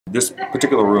This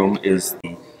particular room is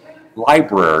the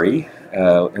library,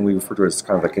 and we refer to it as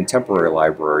kind of a contemporary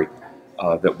library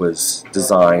that was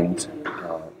designed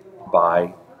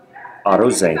by Otto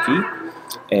Zenke,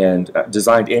 and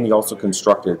he also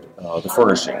constructed the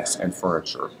furnishings and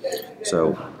furniture.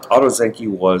 So Otto Zenke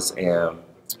was an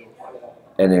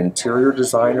interior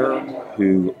designer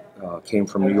who came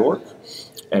from New York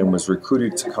and was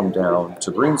recruited to come down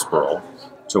to Greensboro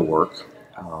to work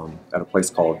at a place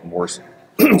called Morrison-Neese,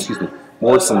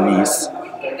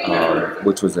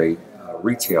 which was a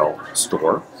retail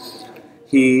store.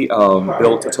 He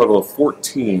built a total of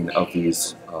 14 of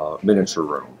these miniature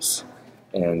rooms,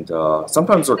 and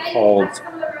sometimes they're called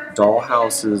doll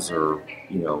houses, or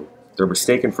they're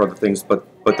mistaken for other things, but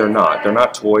they're not. They're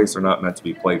not toys. They're not meant to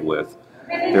be played with.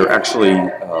 They're actually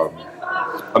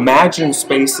imagined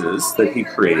spaces that he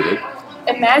created.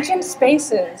 Imagined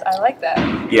spaces. I like that.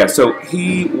 Yeah. So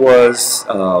he was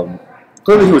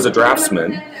clearly he was a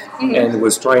draftsman and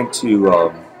was trying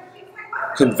to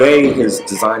convey his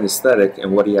design aesthetic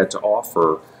and what he had to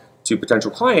offer to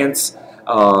potential clients,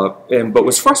 but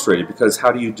was frustrated because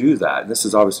how do you do that? And this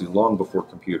is obviously long before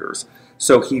computers.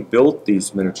 So he built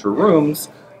these miniature rooms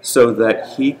so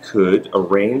that he could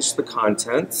arrange the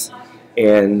contents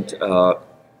and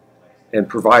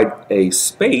provide a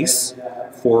space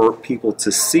for people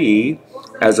to see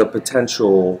as a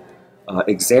potential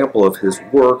example of his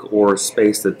work, or a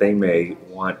space that they may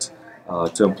want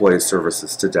to employ his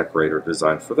services to decorate or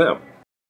design for them.